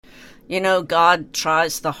God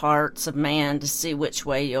tries the hearts of man to see which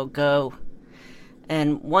way you'll go.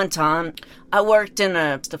 And one time, I worked in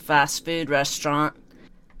a fast food restaurant,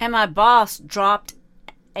 and my boss dropped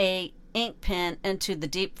a ink pen into the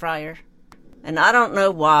deep fryer. And I don't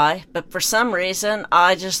know why, but for some reason,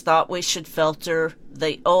 I just thought we should filter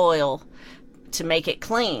the oil to make it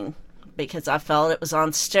clean, because I felt it was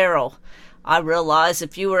on sterile. I realized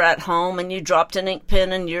if you were at home and you dropped an ink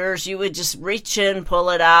pen in yours, you would just reach in, pull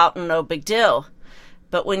it out, and no big deal.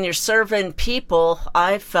 But when you're serving people,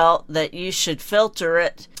 I felt that you should filter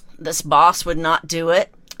it. This boss would not do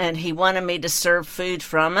it, and he wanted me to serve food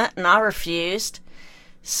from it, and I refused.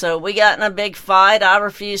 So we got in a big fight. I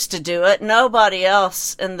refused to do it. Nobody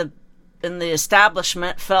else in the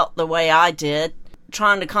establishment felt the way I did.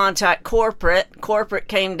 Trying to contact corporate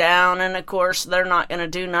came down, and of course they're not going to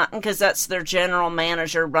do nothing because that's their general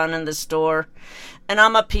manager running the store, and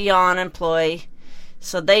I'm a peon employee,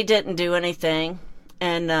 so they didn't do anything.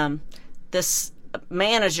 And this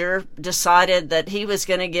manager decided that he was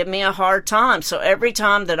going to give me a hard time. So every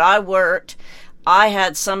time that I worked, I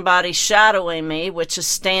had somebody shadowing me, which is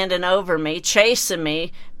standing over me, chasing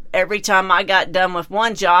me. Every time I got done with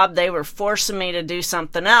one job, they were forcing me to do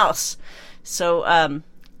something else. So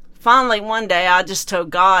finally one day I just told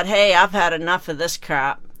God, hey, I've had enough of this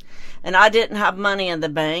crap. And I didn't have money in the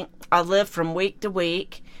bank. I lived from week to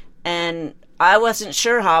week, and I wasn't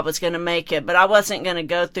sure how I was going to make it, but I wasn't going to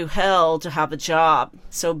go through hell to have a job.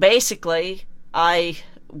 So basically, I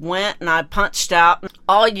went and I punched out.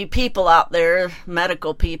 All you people out there,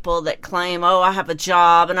 medical people that claim, oh, I have a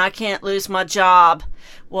job and I can't lose my job.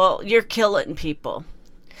 Well, you're killing people.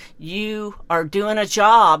 You are doing a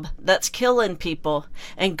job that's killing people,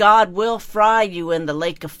 and God will fry you in the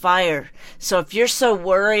lake of fire. So if you're so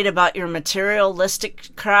worried about your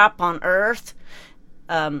materialistic crap on earth,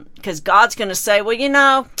 because God's going to say,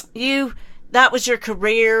 well, that was your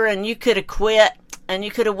career, and you could have quit, and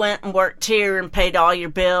you could have went and worked here and paid all your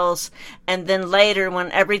bills, and then later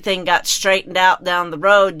when everything got straightened out down the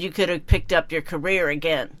road, you could have picked up your career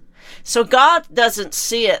again. So God doesn't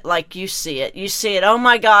see it like you see it. You see it, oh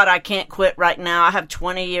my God, I can't quit right now. I have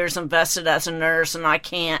 20 years invested as a nurse and I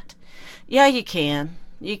can't. Yeah, you can.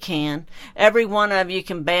 You can. Every one of you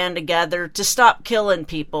can band together to stop killing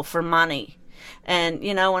people for money. And,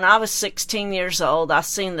 when I was 16 years old, I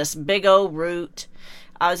seen this big old root.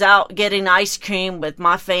 I was out getting ice cream with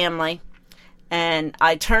my family, and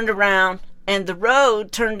I turned around, and the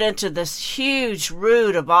road turned into this huge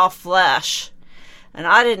root of all flesh. And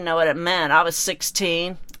I didn't know what it meant. I was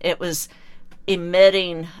 16. It was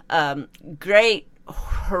emitting great,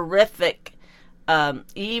 horrific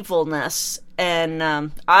evilness.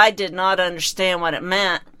 And I did not understand what it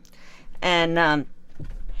meant. And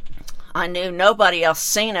I knew nobody else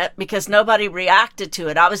seen it because nobody reacted to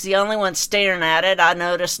it. I was the only one staring at it. I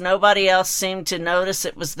noticed nobody else seemed to notice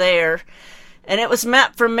it was there. And it was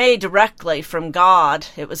meant for me directly from God.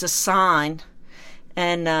 It was a sign.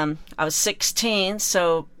 And I was 16,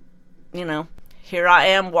 so, here I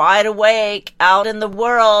am wide awake out in the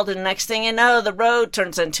world, and next thing you know, the road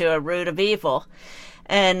turns into a root of evil.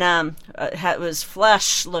 And it was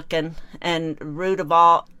flesh looking, and root of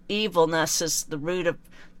all evilness is the root of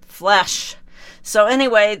flesh. So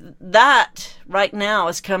anyway, that right now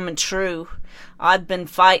is coming true. I've been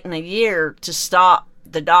fighting a year to stop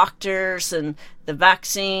the doctors and the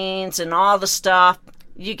vaccines and all the stuff.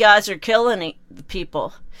 You guys are killing the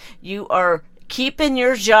people. You are keeping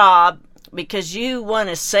your job because you want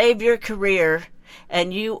to save your career,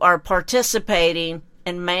 and you are participating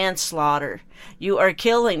in manslaughter. You are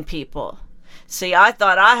killing people. See, I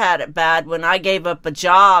thought I had it bad when I gave up a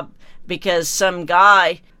job because some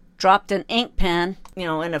guy dropped an ink pen,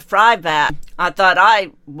 in a fry vat. I thought,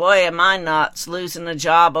 am I nuts losing a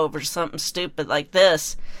job over something stupid like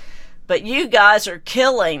this. But you guys are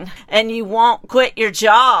killing, and you won't quit your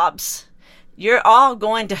jobs. You're all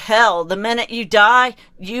going to hell. The minute you die,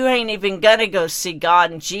 you ain't even going to go see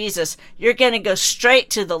God and Jesus. You're going to go straight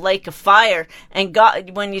to the lake of fire. And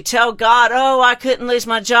God, when you tell God, oh, I couldn't lose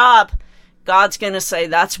my job, God's going to say,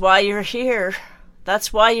 that's why you're here.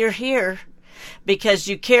 That's why you're here. Because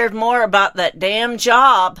you cared more about that damn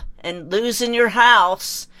job and losing your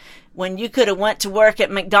house when you could have went to work at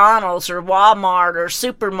McDonald's or Walmart or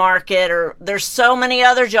supermarket, or there's so many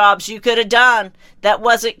other jobs you could have done that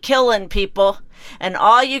wasn't killing people. And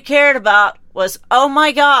all you cared about was, oh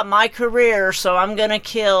my God, my career, so I'm going to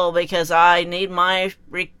kill because I need my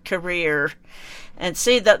career. And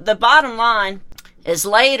see, the bottom line is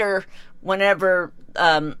later, whenever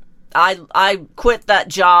I quit that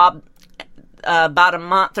job, about a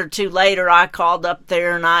month or two later, I called up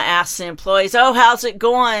there and I asked the employees, "Oh, how's it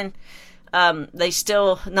going? They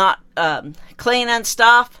still not cleaning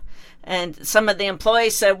stuff?" And some of the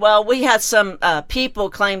employees said, "Well, we had some people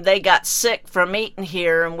claim they got sick from eating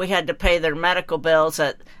here, and we had to pay their medical bills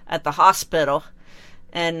at the hospital."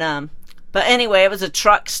 And but anyway, it was a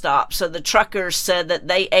truck stop, so the truckers said that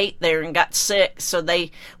they ate there and got sick, so they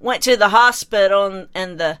went to the hospital,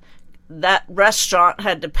 and that restaurant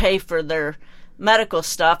had to pay for their medical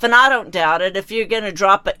stuff. And I don't doubt it. If you're going to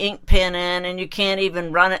drop an ink pen in and you can't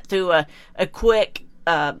even run it through a quick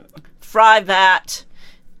fry vat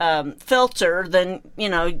filter, then,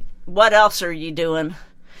 what else are you doing?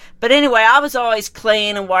 But anyway, I was always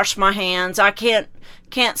clean and wash my hands. I can't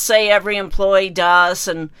say every employee does,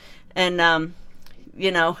 and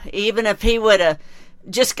even if he would have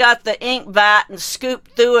just got the ink vat and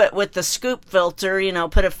scooped through it with the scoop filter,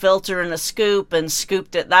 put a filter in a scoop and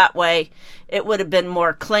scooped it that way, it would have been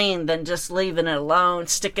more clean than just leaving it alone,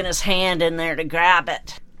 sticking his hand in there to grab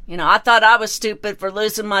it. I thought I was stupid for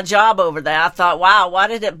losing my job over that. I thought, wow, why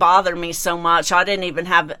did it bother me so much? I didn't even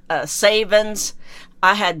have savings.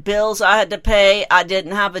 I had bills I had to pay. I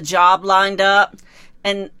didn't have a job lined up.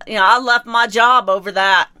 And, I left my job over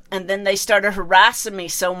that. And then they started harassing me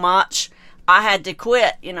so much, I had to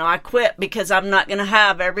quit. I quit because I'm not going to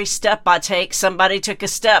have every step I take, somebody took a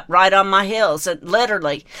step right on my heels. And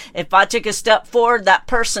literally, if I took a step forward, that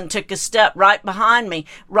person took a step right behind me,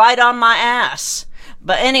 right on my ass.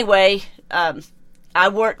 But anyway, I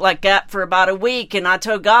worked like that for about a week, and I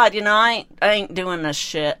told God, I ain't doing this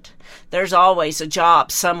shit. There's always a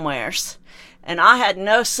job somewheres. And I had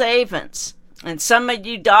no savings. And some of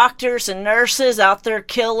you doctors and nurses out there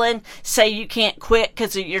killing say you can't quit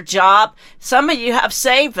because of your job. Some of you have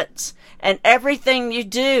savings, and everything you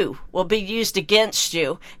do will be used against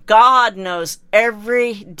you. God knows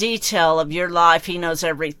every detail of your life. He knows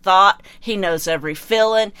every thought. He knows every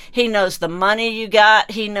feeling. He knows the money you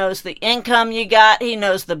got. He knows the income you got. He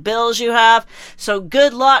knows the bills you have. So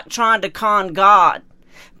good luck trying to con God.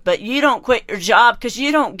 But you don't quit your job because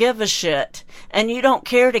you don't give a shit. And you don't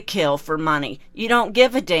care to kill for money. You don't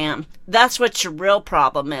give a damn. That's what your real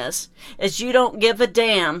problem is you don't give a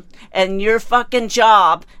damn. And your fucking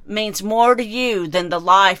job means more to you than the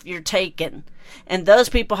life you're taking. And those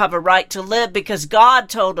people have a right to live because God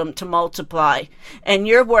told them to multiply. And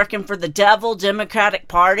you're working for the devil, Democratic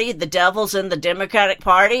Party. The devil's in the Democratic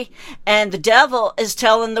Party. And the devil is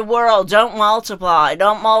telling the world, don't multiply,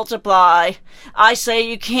 don't multiply. I say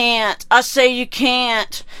you can't. I say you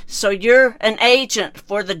can't. So you're an agent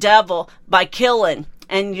for the devil by killing.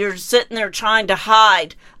 And you're sitting there trying to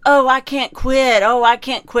hide. Oh, I can't quit. Oh, I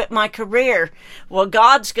can't quit my career. Well,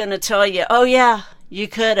 God's going to tell you, oh yeah, you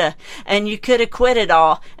coulda, and you coulda quit it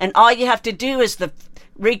all. And all you have to do is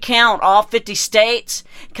recount all 50 states,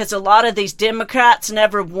 because a lot of these Democrats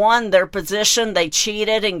never won their position. They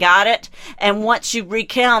cheated and got it. And once you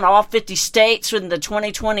recount all 50 states in the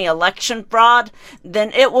 2020 election fraud,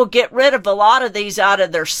 then it will get rid of a lot of these out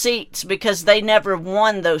of their seats because they never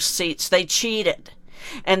won those seats. They cheated.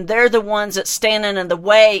 And they're the ones that's standing in the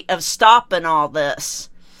way of stopping all this.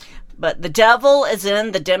 But the devil is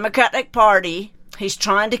in the Democratic Party. He's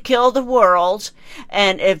trying to kill the world,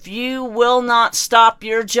 and if you will not stop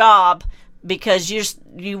your job because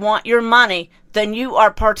you want your money, then you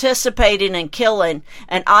are participating in killing.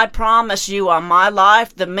 And I promise you on my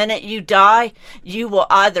life, the minute you die, you will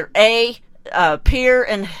either A, appear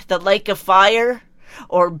in the lake of fire,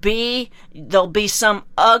 or B, there'll be some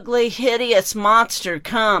ugly, hideous monster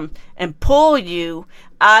come and pull you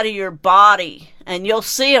out of your body. And you'll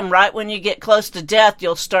see them right when you get close to death.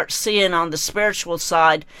 You'll start seeing on the spiritual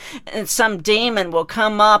side. And some demon will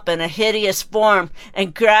come up in a hideous form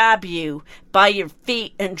and grab you by your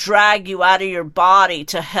feet and drag you out of your body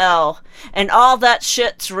to hell. And all that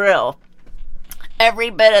shit's real. Every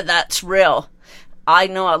bit of that's real. I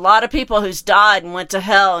know a lot of people who's died and went to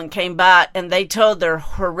hell and came back, and they told their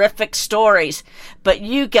horrific stories. But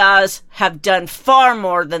you guys have done far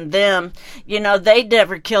more than them. They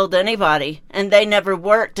never killed anybody, and they never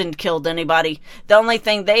worked and killed anybody. The only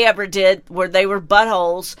thing they ever did were they were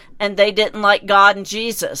buttholes, and they didn't like God and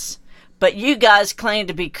Jesus. But you guys claim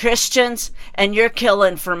to be Christians, and you're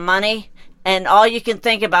killing for money, and all you can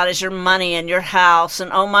think about is your money and your house,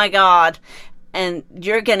 and oh my God. And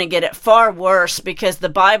you're going to get it far worse because the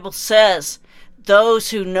Bible says those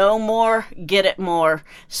who know more get it more.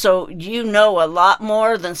 So you know a lot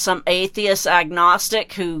more than some atheist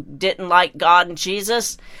agnostic who didn't like God and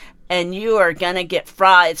Jesus. And you are going to get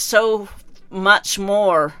fried so much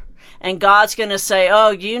more. And God's going to say,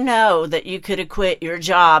 oh, you know that you could have quit your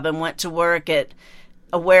job and went to work at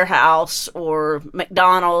a warehouse or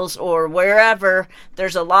McDonald's or wherever,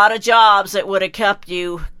 there's a lot of jobs that would have kept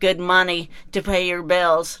you good money to pay your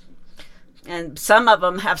bills. And some of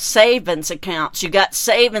them have savings accounts. You got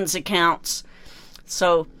savings accounts.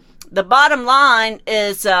 So the bottom line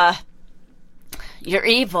is you're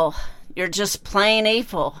evil. You're just plain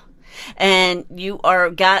evil. And you are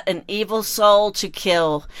got an evil soul to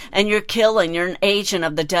kill. And you're killing. You're an agent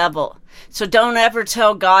of the devil. So don't ever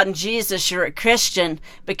tell God and Jesus you're a Christian,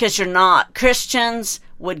 because you're not. Christians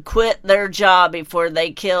would quit their job before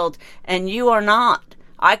they killed, and you are not.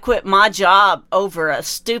 I quit my job over a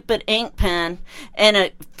stupid ink pen and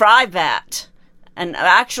a fry vat. And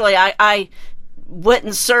actually, I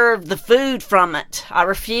wouldn't serve the food from it. I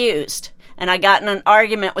refused. And I got in an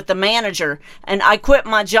argument with the manager. And I quit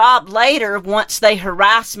my job later once they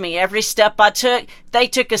harassed me. Every step I took, they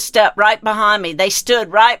took a step right behind me. They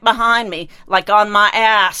stood right behind me, like on my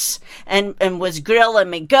ass, and was grilling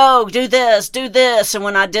me. Go, do this, do this. And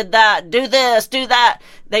when I did that, do this, do that.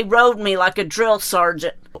 They rode me like a drill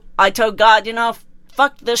sergeant. I told God,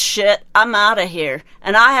 fuck this shit. I'm out of here.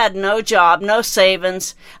 And I had no job, no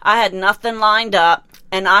savings. I had nothing lined up.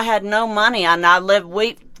 And I had no money. And I lived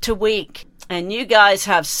week to week. And you guys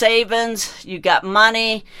have savings, you got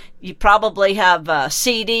money, you probably have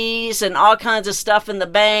CDs and all kinds of stuff in the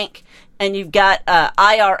bank, and you've got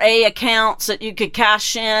IRA accounts that you could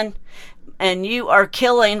cash in, and you are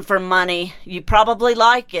killing for money. You probably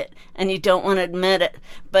like it, and you don't want to admit it,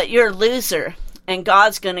 but you're a loser, and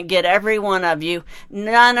God's going to get every one of you.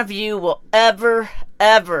 None of you will ever,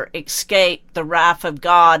 ever escape the wrath of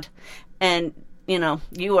God, and,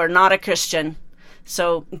 you are not a Christian.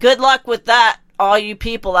 So good luck with that, all you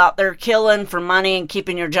people out there killing for money and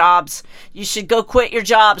keeping your jobs. You should go quit your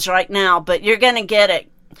jobs right now, but you're going to get it.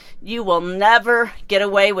 You will never get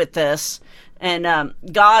away with this. And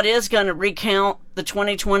God is going to recount the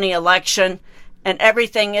 2020 election, and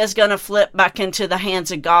everything is going to flip back into the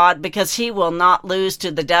hands of God, because he will not lose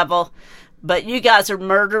to the devil. But you guys are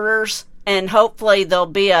murderers, and hopefully there'll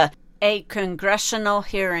be a congressional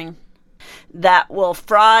hearing that will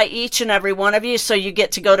fry each and every one of you, so you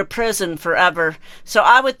get to go to prison forever. So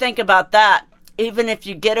I would think about that. Even if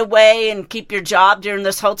you get away and keep your job during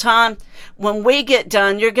this whole time, when we get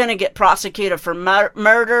done, you're going to get prosecuted for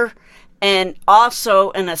murder and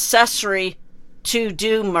also an accessory to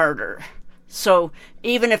do murder. So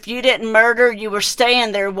even if you didn't murder, you were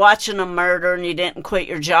staying there watching them murder and you didn't quit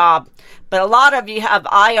your job. But a lot of you have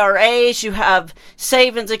IRAs, you have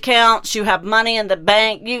savings accounts, you have money in the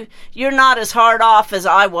bank. You're not as hard off as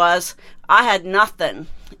I was. I had nothing,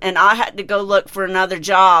 and I had to go look for another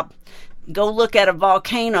job. Go look at a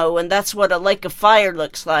volcano, and that's what a lake of fire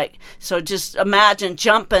looks like. So just imagine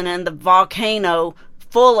jumping in the volcano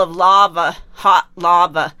full of lava, hot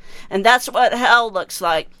lava. And that's what hell looks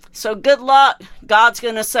like. So good luck. God's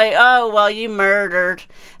going to say, oh, well, you murdered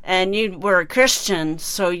and you were a Christian,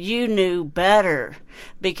 so you knew better,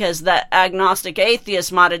 because that agnostic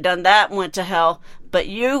atheist might have done that and went to hell, but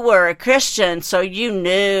you were a Christian, so you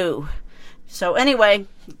knew. So anyway,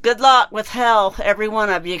 good luck with hell, every one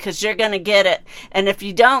of you, because you're going to get it. And if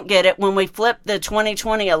you don't get it, when we flip the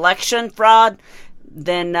 2020 election fraud,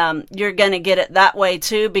 then you're going to get it that way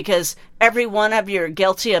too, because every one of you are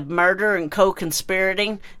guilty of murder and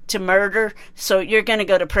co-conspirating to murder. So you're going to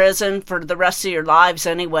go to prison for the rest of your lives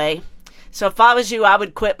anyway. So if I was you, I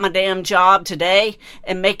would quit my damn job today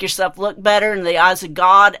and make yourself look better in the eyes of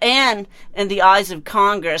God and in the eyes of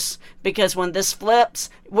Congress, because when this flips,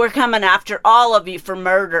 we're coming after all of you for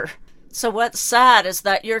murder. So what's sad is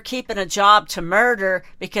that you're keeping a job to murder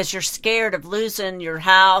because you're scared of losing your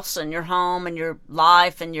house and your home and your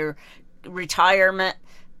life and your retirement.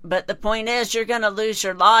 But the point is, you're going to lose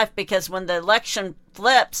your life, because when the election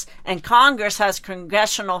flips and Congress has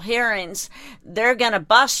congressional hearings, they're going to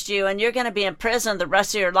bust you and you're going to be in prison the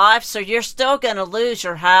rest of your life. So you're still going to lose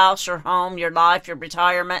your house, your home, your life, your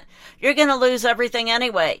retirement. You're going to lose everything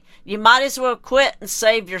anyway. You might as well quit and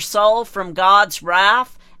save your soul from God's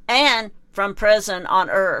wrath and from prison on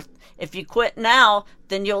earth. If you quit now,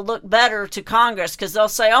 then you'll look better to Congress, because they'll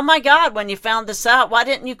say, oh my God, when you found this out, why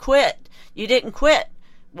didn't you quit? You didn't quit.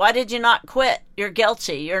 Why did you not quit? You're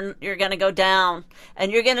guilty. You're going to go down,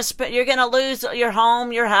 and you're going to lose your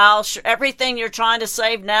home, your house, everything you're trying to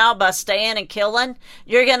save now by staying and killing.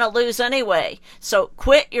 You're going to lose anyway. So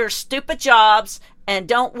quit your stupid jobs and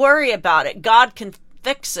don't worry about it. God can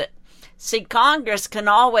fix it. See, Congress can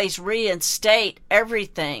always reinstate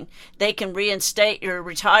everything. They can reinstate your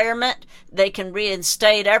retirement. They can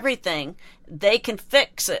reinstate everything. they can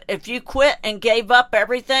fix it. If you quit and gave up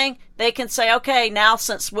everything, they can say, okay, now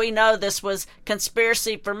since we know this was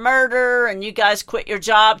conspiracy for murder and you guys quit your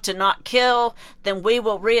job to not kill, then we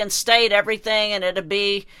will reinstate everything and it'll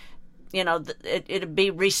be, it'll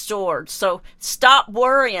be restored. So stop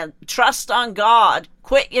worrying. Trust on God.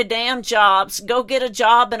 Quit your damn jobs. Go get a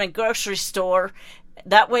job in a grocery store.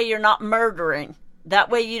 That way you're not murdering.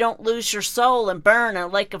 That way you don't lose your soul and burn in a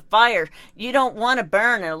lake of fire. You don't want to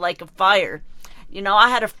burn in a lake of fire. I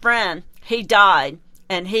had a friend, he died,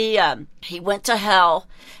 and he went to hell.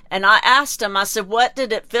 And I asked him, I said, what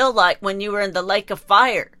did it feel like when you were in the lake of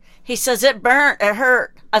fire? He says, it burnt, it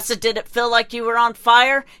hurt. I said, did it feel like you were on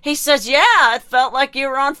fire? He says, yeah, it felt like you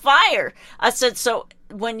were on fire. I said, so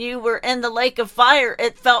when you were in the lake of fire,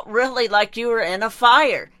 it felt really like you were in a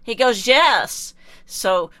fire. He goes, yes.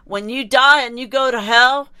 So when you die and you go to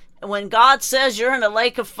hell, when God says you're in a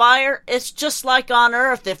lake of fire, it's just like on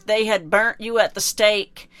earth if they had burnt you at the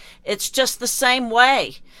stake. It's just the same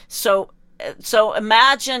way. So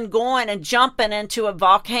imagine going and jumping into a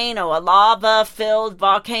volcano, a lava-filled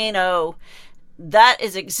volcano. That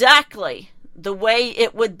is exactly the way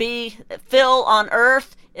it would feel on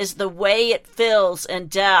earth is the way it feels in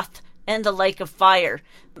death in the lake of fire.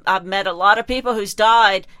 I've met a lot of people who's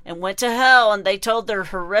died and went to hell, and they told their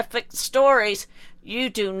horrific stories. You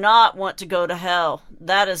do not want to go to hell.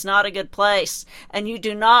 That is not a good place. And you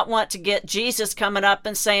do not want to get Jesus coming up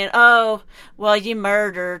and saying, oh, well, you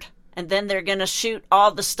murdered. And then they're going to shoot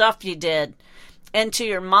all the stuff you did into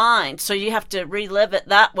your mind. So you have to relive it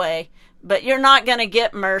that way. But you're not going to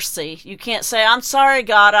get mercy. You can't say, I'm sorry,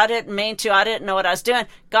 God, I didn't mean to. I didn't know what I was doing.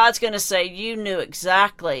 God's going to say, you knew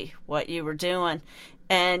exactly what you were doing.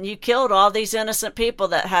 And you killed all these innocent people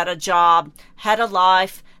that had a job, had a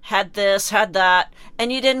life, had this, had that,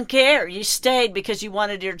 and you didn't care. You stayed because you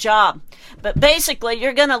wanted your job. But basically,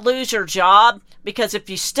 you're going to lose your job because if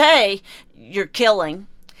you stay, you're killing.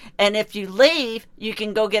 And if you leave, you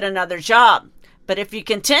can go get another job. But if you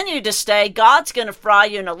continue to stay, God's going to fry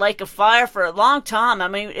you in a lake of fire for a long time. I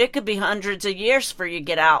mean, it could be hundreds of years for you to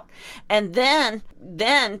get out. And then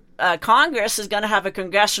Congress is going to have a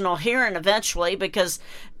congressional hearing eventually because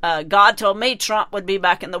God told me Trump would be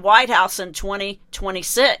back in the White House in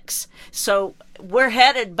 2026. So we're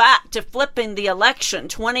headed back to flipping the election.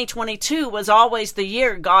 2022 was always the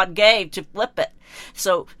year God gave to flip it.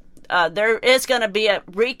 So there is going to be a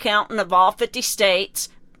recounting of all 50 states.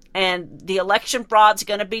 And the election fraud's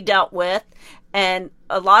going to be dealt with. And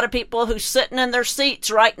a lot of people who's sitting in their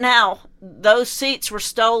seats right now, those seats were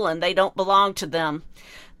stolen. They don't belong to them.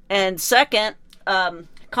 And second,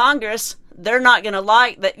 Congress, they're not going to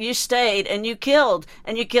like that you stayed and you killed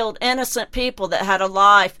innocent people that had a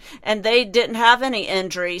life and they didn't have any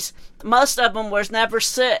injuries. Most of them was never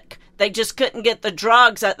sick. They just couldn't get the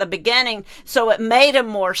drugs at the beginning, so it made them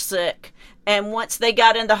more sick. And once they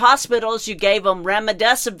got into hospitals, you gave them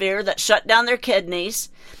remdesivir that shut down their kidneys.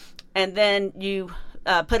 And then you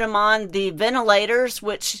put them on the ventilators,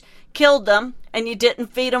 which killed them. And you didn't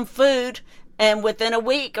feed them food. And within a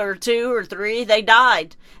week or 2 or 3, they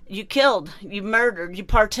died. You killed, you murdered, you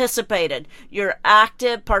participated. You're an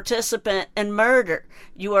active participant in murder.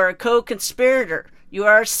 You are a co-conspirator. You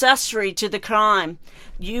are accessory to the crime.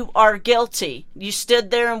 You are guilty. You stood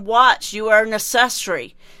there and watched. You are an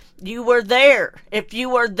accessory. You were there. If you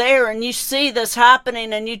were there and you see this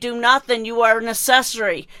happening and you do nothing, you are an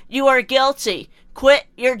accessory. You are guilty. Quit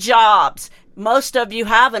your jobs. Most of you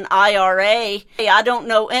have an IRA. I don't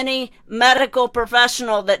know any medical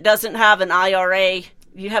professional that doesn't have an IRA.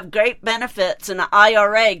 You have great benefits in an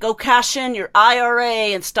IRA. Go cash in your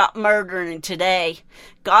IRA and stop murdering today.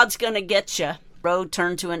 God's going to get you. Road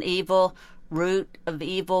turned to an evil, root of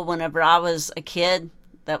evil whenever I was a kid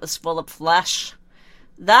that was full of flesh.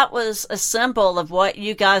 That was a symbol of what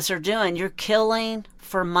you guys are doing. You're killing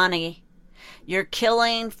for money. You're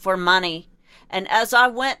killing for money. And as I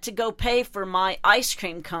went to go pay for my ice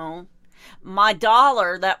cream cone, my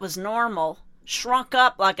dollar that was normal shrunk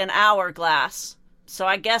up like an hourglass. So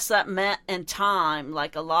I guess that meant in time,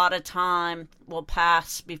 like a lot of time will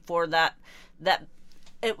pass before that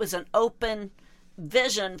it was an open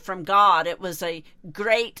vision from God. It was a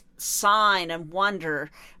great sign and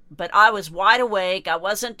wonder. But I was wide awake. I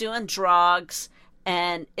wasn't doing drugs.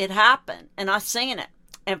 And it happened. And I seen it.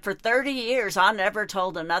 And for 30 years, I never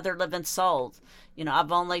told another living soul. You know,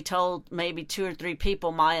 I've only told maybe 2 or 3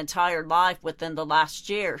 people my entire life within the last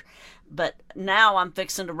year. But now I'm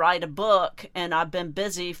fixing to write a book. And I've been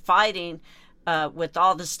busy fighting with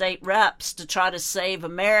all the state reps to try to save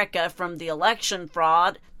America from the election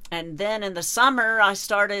fraud. And then in the summer, I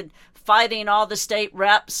started fighting all the state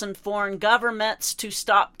reps and foreign governments to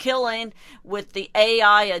stop killing with the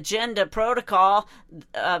AI agenda protocol,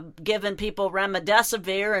 giving people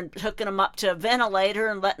remdesivir and hooking them up to a ventilator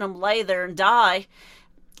and letting them lay there and die,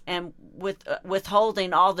 and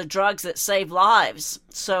withholding all the drugs that save lives.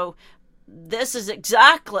 So this is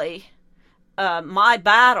exactly my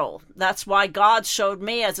battle. That's why God showed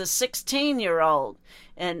me as a 16-year-old.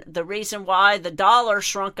 And the reason why the dollar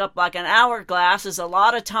shrunk up like an hourglass is a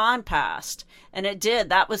lot of time passed. And it did.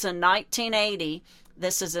 That was in 1980.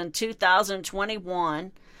 This is in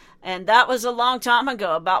 2021. And that was a long time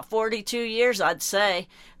ago, about 42 years, I'd say.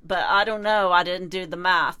 But I don't know. I didn't do the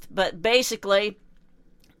math. But basically,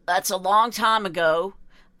 that's a long time ago.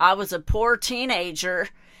 I was a poor teenager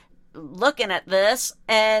looking at this,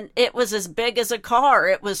 and it was as big as a car.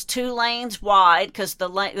 It was 2 lanes wide because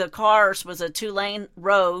the cars was a 2-lane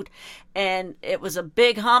road, and it was a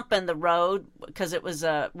big hump in the road because it was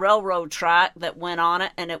a railroad track that went on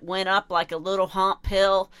it, and it went up like a little hump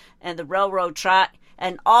hill and the railroad track,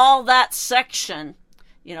 and all that section,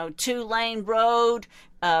 2-lane road,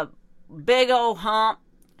 big old hump.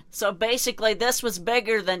 So basically, this was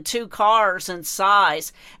bigger than 2 cars in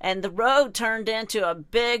size, and the road turned into a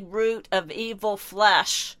big root of evil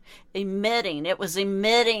flesh, it was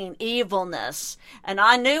emitting evilness. And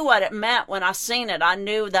I knew what it meant when I seen it. I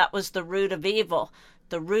knew that was the root of evil,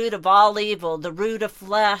 the root of all evil, the root of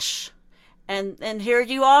flesh. And here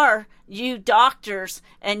you are, you doctors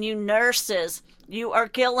and you nurses, you are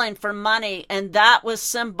killing for money, and that was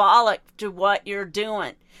symbolic to what you're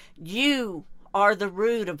doing. You are the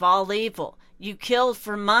root of all evil. You killed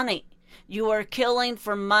for money. You are killing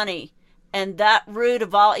for money. And that root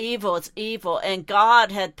of all evil is evil. And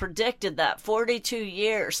God had predicted that 42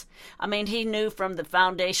 years. I mean, he knew from the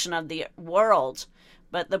foundation of the world.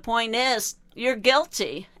 But the point is, you're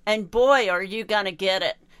guilty. And boy, are you going to get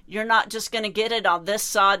it. You're not just going to get it on this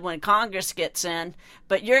side when Congress gets in,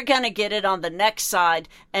 but you're going to get it on the next side.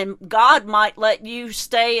 And God might let you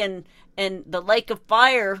stay in the lake of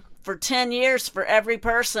fire for 10 years for every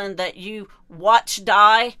person that you watch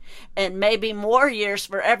die, and maybe more years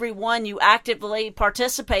for every one you actively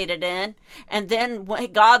participated in. And then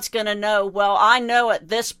God's going to know, well, I know at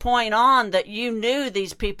this point on that you knew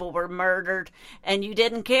these people were murdered and you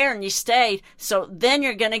didn't care and you stayed. So then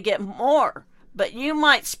you're going to get more. But you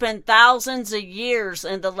might spend thousands of years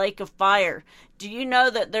in the lake of fire. Do you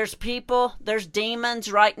know that there's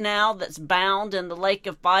demons right now that's bound in the lake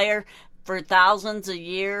of fire for thousands of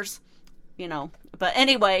years? But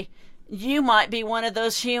anyway, you might be one of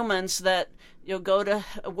those humans that you'll go to,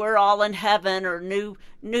 we're all in heaven or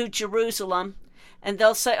New Jerusalem, and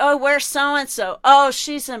they'll say, oh, where's so-and-so? Oh,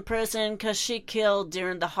 she's in prison because she killed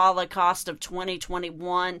during the Holocaust of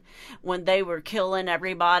 2021 when they were killing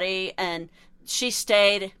everybody, and she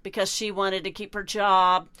stayed because she wanted to keep her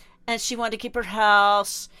job and she wanted to keep her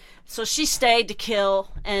house. So she stayed to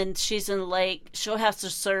kill, and she's in the lake. She'll have to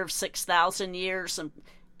serve 6,000 years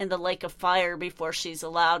in the lake of fire before she's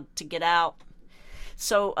allowed to get out.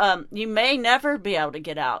 So you may never be able to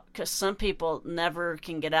get out because some people never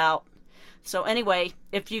can get out. So anyway,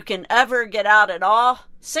 if you can ever get out at all,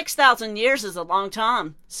 6,000 years is a long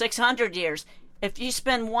time. 600 years. If you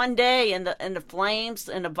spend one day in the flames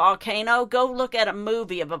in a volcano, go look at a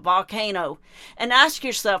movie of a volcano and ask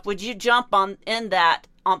yourself, would you jump in that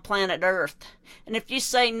on planet Earth? And if you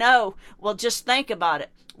say no, well, just think about it.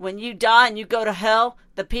 When you die and you go to hell,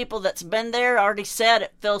 the people that's been there already said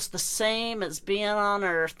it feels the same as being on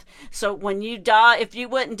Earth. So when you die, if you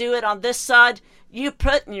wouldn't do it on this side, you're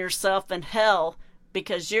putting yourself in hell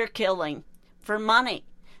because you're killing for money.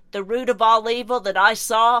 The root of all evil that I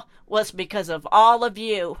saw was because of all of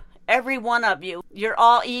you, every one of you. You're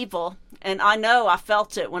all evil, and I know I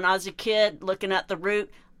felt it when I was a kid looking at the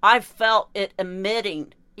root. I felt it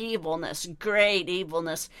emitting evilness, great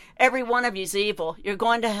evilness. Every one of you's evil. You're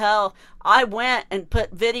going to hell. I went and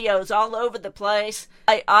put videos all over the place.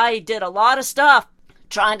 I did a lot of stuff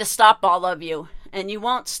trying to stop all of you. And you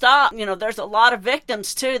won't stop. There's a lot of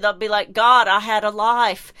victims too. They'll be like, God, I had a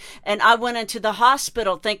life. And I went into the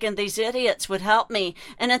hospital thinking these idiots would help me.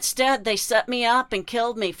 And instead they set me up and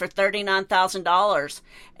killed me for $39,000.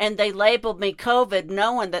 And they labeled me COVID,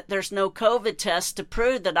 knowing that there's no COVID test to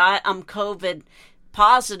prove that I'm COVID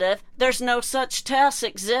positive. There's no such test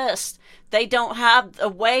exist. They don't have a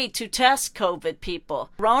way to test COVID people.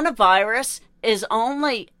 Coronavirus is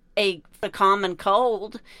only a common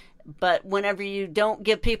cold. But whenever you don't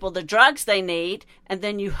give people the drugs they need, and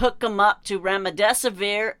then you hook them up to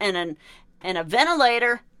remdesivir and a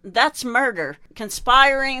ventilator, That's murder.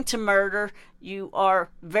 Conspiring to murder. You are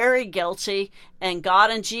very guilty, and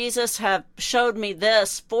God and Jesus have showed me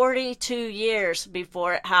this 42 years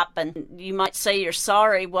before it happened. You might say you're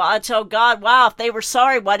sorry. Well, I tell God, wow, if they were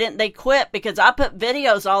sorry, why didn't they quit? Because I put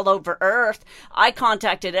videos all over earth. I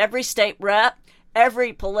contacted every state rep,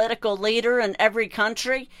 every political leader in every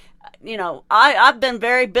country. You know, I've been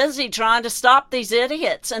very busy trying to stop these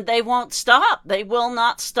idiots, and they won't stop. They will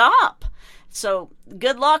not stop. So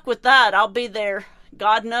good luck with that. I'll be there.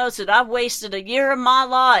 God knows that I've wasted a year of my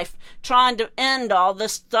life trying to end all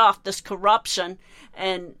this stuff, this corruption,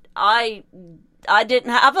 and I didn't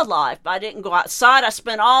have a life. I didn't go outside. I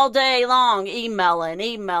spent all day long emailing,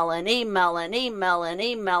 you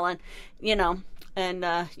know,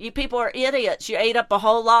 and you people are idiots. You ate up a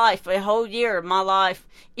whole life, a whole year of my life,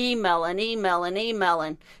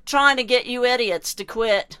 emailing, trying to get you idiots to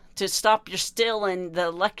quit, to stop your stealing, the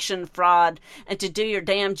election fraud, and to do your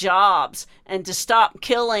damn jobs, and to stop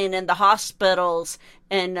killing in the hospitals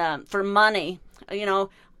and for money. You know,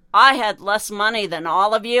 I had less money than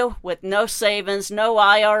all of you with no savings, no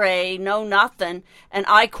IRA, no nothing, and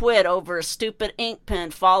I quit over a stupid ink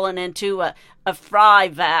pen falling into a fry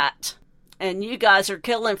vat. And you guys are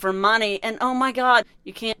killing for money, and oh my God,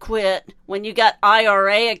 you can't quit when you got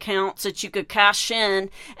IRA accounts that you could cash in,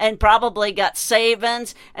 and probably got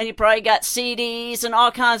savings, and you probably got CDs and all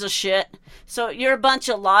kinds of shit. So you're a bunch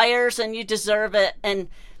of liars, and you deserve it. And,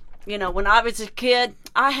 you know, when I was a kid,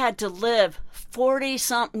 I had to live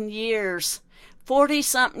 40-something years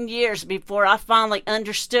before I finally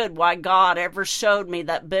understood why God ever showed me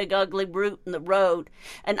that big ugly root in the road.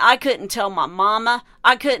 And I couldn't tell my mama,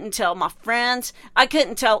 I couldn't tell my friends, I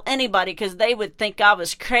couldn't tell anybody because they would think I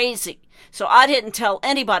was crazy. So I didn't tell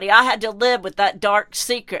anybody. I had to live with that dark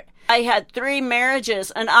secret. I had 3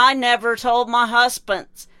 marriages, and I never told my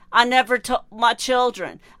husbands. I never told my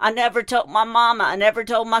children. I never told my mama. I never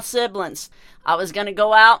told my siblings. I was going to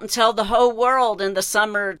go out and tell the whole world in the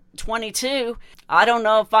summer 22. I don't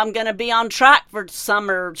know if I'm going to be on track for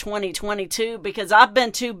summer 2022 because I've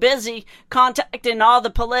been too busy contacting all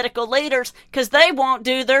the political leaders because they won't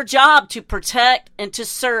do their job to protect and to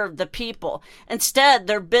serve the people. Instead,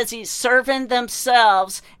 they're busy serving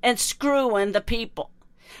themselves and screwing the people.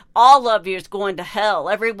 All of you is going to hell,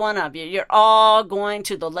 every one of you. You're all going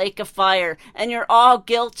to the lake of fire, and you're all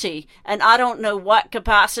guilty. And I don't know what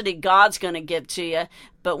capacity God's going to give to you,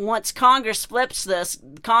 but once Congress flips this,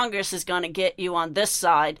 Congress is going to get you on this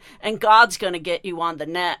side, and God's going to get you on the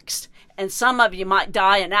next. And some of you might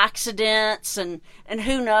die in accidents, and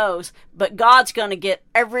who knows, but God's going to get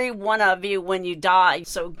every one of you when you die.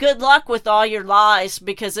 So good luck with all your lies,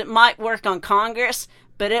 because it might work on Congress,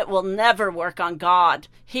 but it will never work on God.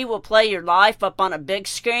 He will play your life up on a big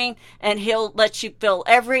screen, and he'll let you feel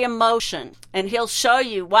every emotion. And he'll show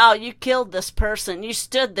you, wow, you killed this person. You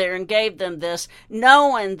stood there and gave them this,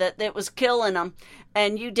 knowing that it was killing them,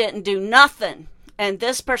 and you didn't do nothing. And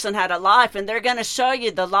this person had a life, and they're going to show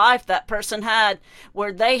you the life that person had,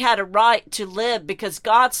 where they had a right to live, because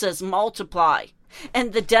God says multiply.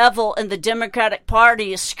 And the devil in the Democratic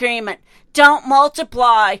Party is screaming, don't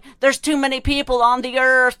multiply. There's too many people on the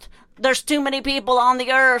earth. There's too many people on the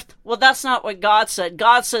earth. Well, that's not what God said.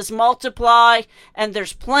 God says multiply, and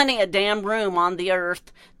there's plenty of damn room on the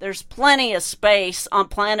earth. There's plenty of space on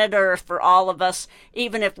planet Earth for all of us,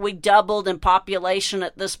 even if we doubled in population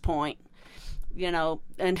at this point. You know,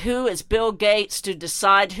 and who is Bill Gates to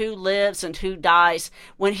decide who lives and who dies?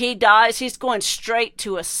 When he dies, he's going straight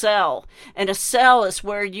to a cell. And a cell is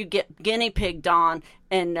where you get guinea pigged on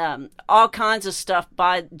and all kinds of stuff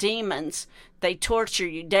by demons. They torture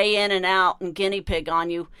you day in and out and guinea pig on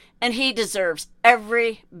you. And he deserves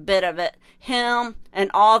every bit of it. Him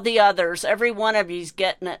and all the others, every one of you's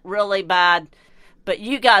getting it really bad. But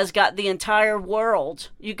you guys got the entire world.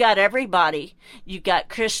 You got everybody. You got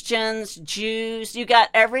Christians, Jews. You got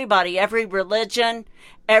everybody, every religion,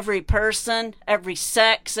 every person, every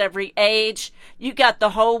sex, every age. You got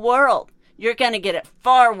the whole world. You're going to get it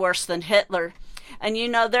far worse than Hitler. And you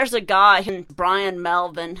know, there's a guy, Brian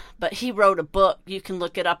Melvin, but he wrote a book. You can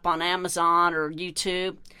look it up on Amazon or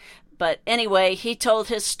YouTube. But anyway, he told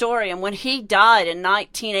his story. And when he died in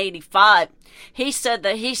 1985, he said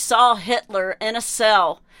that he saw Hitler in a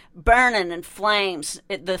cell burning in flames.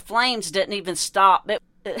 The flames didn't even stop.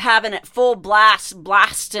 Having it full blast,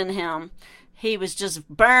 blasting him. He was just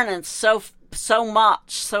burning so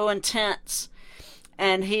much, so intense.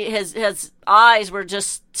 And his eyes were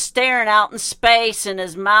just staring out in space, and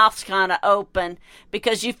his mouth's kind of open,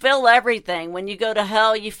 because you feel everything. When you go to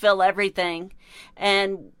hell, you feel everything.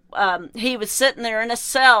 And he was sitting there in a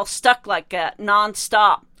cell, stuck like that,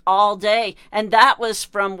 nonstop. all day. And that was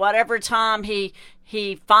from whatever time he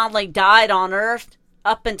finally died on Earth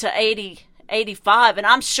up into 85. And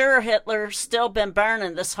I'm sure Hitler's still been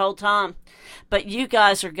burning this whole time. But you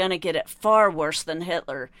guys are going to get it far worse than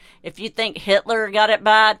Hitler. If you think Hitler got it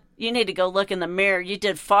bad, you need to go look in the mirror. You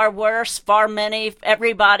did far worse, far many,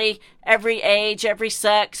 everybody, every age, every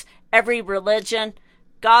sex, every religion.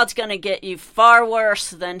 God's going to get you far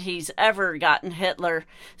worse than he's ever gotten Hitler.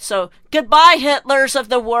 So goodbye, Hitlers of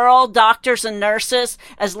the world, doctors and nurses.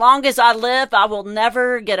 As long as I live, I will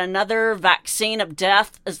never get another vaccine of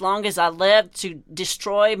death. As long as I live to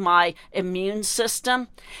destroy my immune system.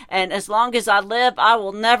 And as long as I live, I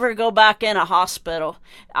will never go back in a hospital.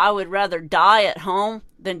 I would rather die at home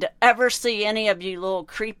than to ever see any of you little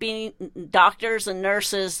creepy doctors and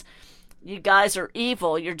nurses. You guys are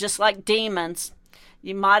evil. You're just like demons.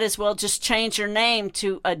 You might as well just change your name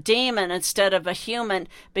to a demon instead of a human,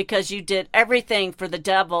 because you did everything for the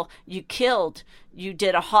devil. You killed. You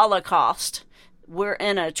did a Holocaust. We're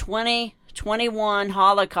in a 2021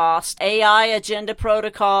 Holocaust. AI agenda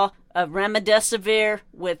protocol of remdesivir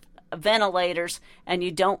with ventilators, and you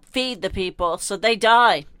don't feed the people, so they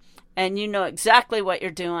die. And you know exactly what you're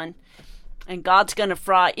doing. And God's going to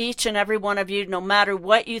fry each and every one of you, no matter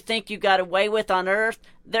what you think you got away with on earth.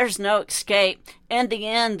 There's no escape. In the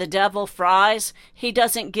end, the devil fries. He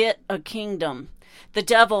doesn't get a kingdom. The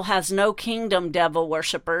devil has no kingdom, devil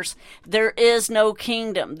worshippers. There is no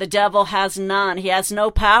kingdom. The devil has none. He has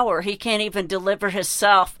no power. He can't even deliver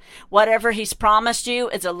himself. Whatever he's promised you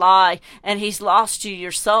is a lie. And he's lost you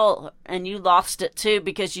your soul. And you lost it too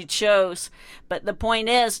because you chose. But the point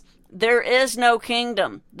is, there is no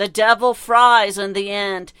kingdom. The devil fries in the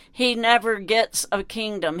end. He never gets a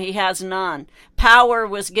kingdom. He has none. Power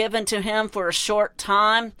was given to him for a short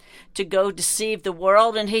time to go deceive the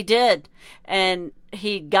world, and he did. And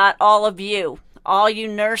he got all of you. All you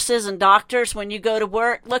nurses and doctors, when you go to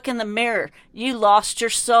work, look in the mirror. You lost your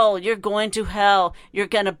soul. You're going to hell. You're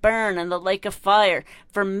going to burn in the lake of fire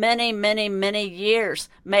for many, many, many years,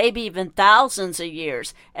 maybe even thousands of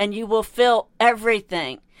years, and you will feel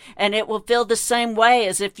everything. And it will feel the same way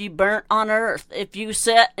as if you burnt on earth. If you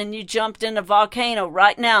sit and you jumped in a volcano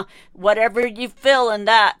right now, whatever you feel in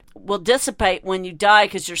that will dissipate when you die,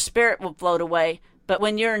 because your spirit will float away. But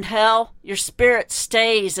when you're in hell, your spirit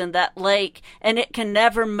stays in that lake and it can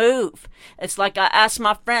never move. It's like I asked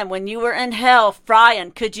my friend, when you were in hell frying,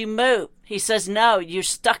 could you move? He says, no, you're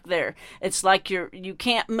stuck there. It's like you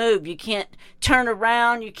can't move. You can't turn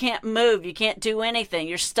around. You can't move. You can't do anything.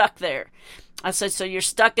 You're stuck there. I said, so you're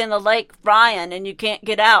stuck in the lake frying and you can't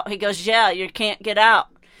get out? He goes, yeah, you can't get out.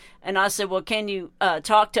 And I said, well, can you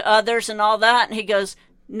talk to others and all that? And he goes,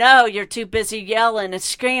 no, you're too busy yelling and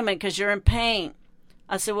screaming because you're in pain.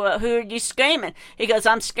 I said, well, who are you screaming? He goes,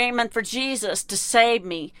 I'm screaming for Jesus to save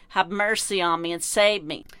me, have mercy on me and save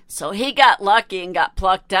me. So he got lucky and got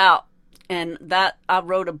plucked out. And that I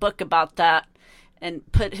wrote a book about that and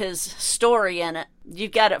put his story in it. You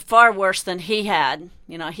got it far worse than he had.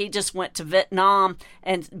 You know, he just went to Vietnam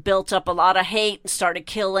and built up a lot of hate and started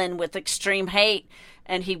killing with extreme hate,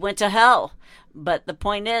 and he went to hell. But the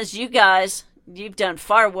point is, you guys, you've done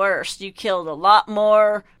far worse. You killed a lot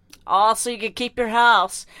more, all so you could keep your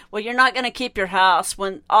house. Well, you're not going to keep your house.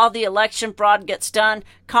 When all the election fraud gets done,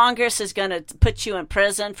 Congress is going to put you in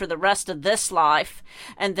prison for the rest of this life,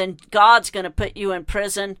 and then God's going to put you in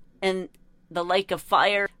prison in the lake of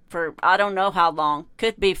fire for I don't know how long.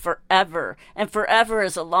 Could be forever. And forever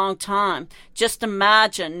is a long time. Just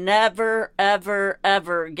imagine never, ever,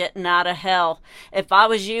 ever getting out of hell. If I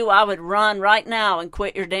was you, I would run right now and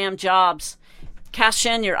quit your damn jobs. Cash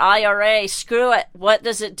in your IRA. Screw it. What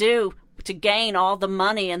does it do to gain all the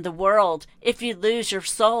money in the world if you lose your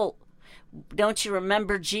soul? Don't you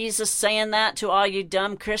remember Jesus saying that to all you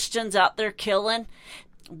dumb Christians out there killing?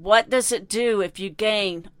 What does it do if you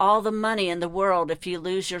gain all the money in the world if you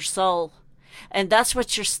lose your soul? And that's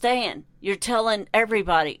what you're saying. You're telling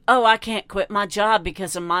everybody, oh, I can't quit my job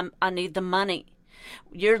because I need the money.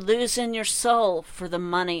 You're losing your soul for the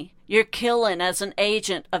money. You're killing as an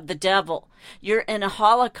agent of the devil. You're in a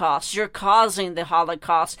Holocaust. You're causing the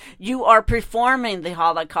Holocaust. You are performing the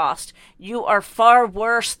Holocaust. You are far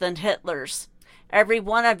worse than Hitler's. Every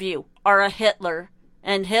one of you are a Hitler.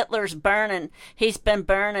 And Hitler's burning. He's been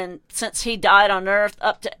burning since he died on Earth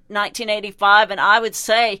up to 1985, and I would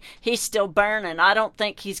say he's still burning. I don't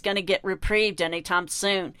think he's going to get reprieved anytime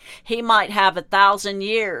soon. He might have 1,000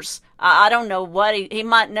 years. I don't know what. He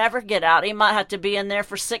might never get out. He might have to be in there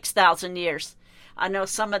for 6,000 years. I know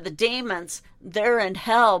some of the demons, they're in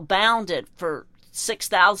hell bounded for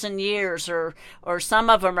 6,000 years, or some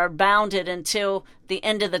of them are bounded until the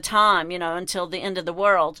end of the time, until the end of the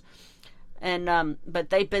world. And but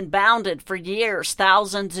they've been bounded for years,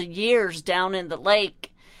 thousands of years down in the lake.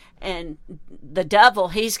 And the devil,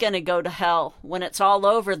 he's going to go to hell. When it's all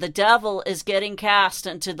over, the devil is getting cast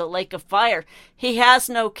into the lake of fire. He has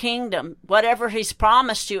no kingdom. Whatever he's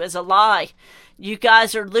promised you is a lie. You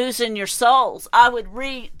guys are losing your souls. I would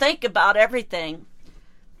think about everything.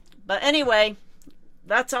 But anyway,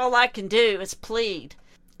 that's all I can do is plead.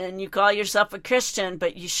 And you call yourself a Christian,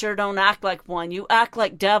 but you sure don't act like one. You act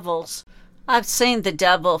like devils. I've seen the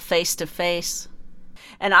devil face to face.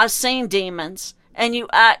 And I've seen demons. And you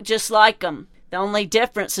act just like them. The only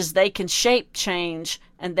difference is they can shape change,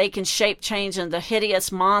 and they can shape change into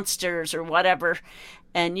hideous monsters or whatever,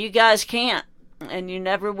 and you guys can't, and you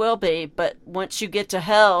never will be. But once you get to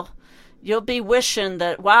hell, you'll be wishing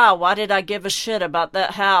that, wow, why did I give a shit about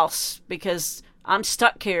that house? Because I'm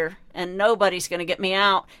stuck here, and nobody's going to get me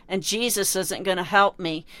out, and Jesus isn't going to help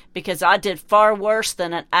me, because I did far worse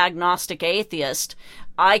than an agnostic atheist.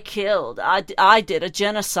 I did a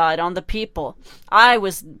genocide on the people. I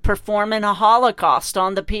was performing a Holocaust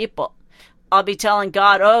on the people. I'll be telling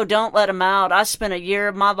God, oh, don't let them out. I spent a year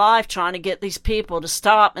of my life trying to get these people to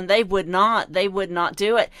stop, and they would not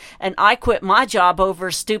do it. And I quit my job over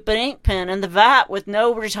a stupid ink pen in the vat with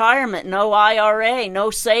no retirement, no IRA,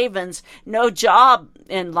 no savings, no job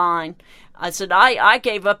in line. I said, I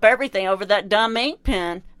gave up everything over that dumb ink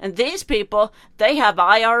pen. And these people, they have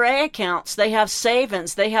IRA accounts. They have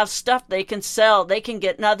savings. They have stuff they can sell. They can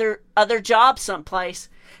get another job someplace.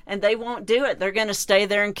 And they won't do it. They're going to stay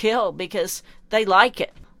there and kill because they like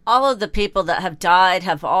it. All of the people that have died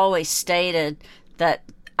have always stated that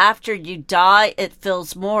after you die, it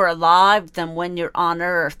feels more alive than when you're on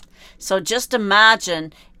earth. So just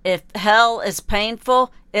imagine, if hell is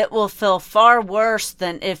painful, it will feel far worse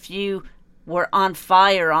than if you were on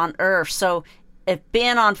fire on earth. So if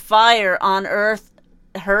being on fire on earth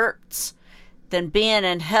hurts, then being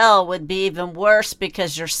in hell would be even worse,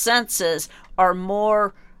 because your senses are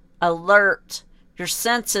more alert. Your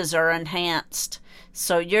senses are enhanced.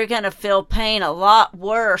 So you're going to feel pain a lot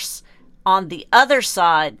worse on the other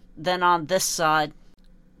side than on this side.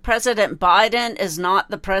 President Biden is not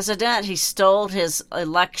the president. He stole his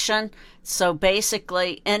election. So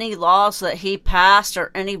basically, any laws that he passed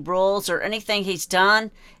or any rules or anything he's done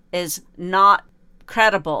is not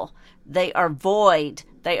credible. They are void.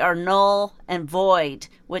 They are null and void,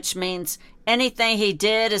 which means anything he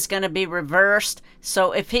did is going to be reversed.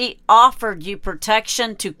 So if he offered you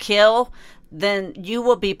protection to kill, then you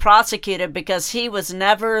will be prosecuted, because he was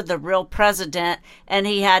never the real president and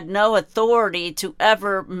he had no authority to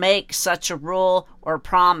ever make such a rule or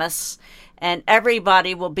promise. And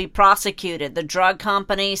everybody will be prosecuted. The drug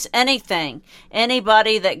companies, anything.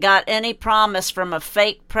 Anybody that got any promise from a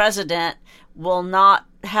fake president will not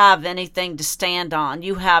have anything to stand on.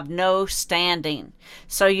 You have no standing.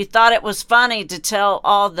 So you thought it was funny to tell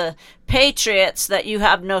all the patriots that you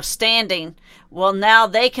have no standing. Well, now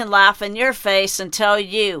they can laugh in your face and tell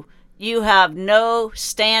you have no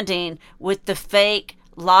standing with the fake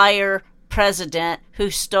liar president who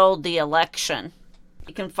stole the election.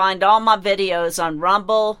 You can find all my videos on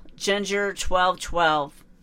Rumble, Ginger1212.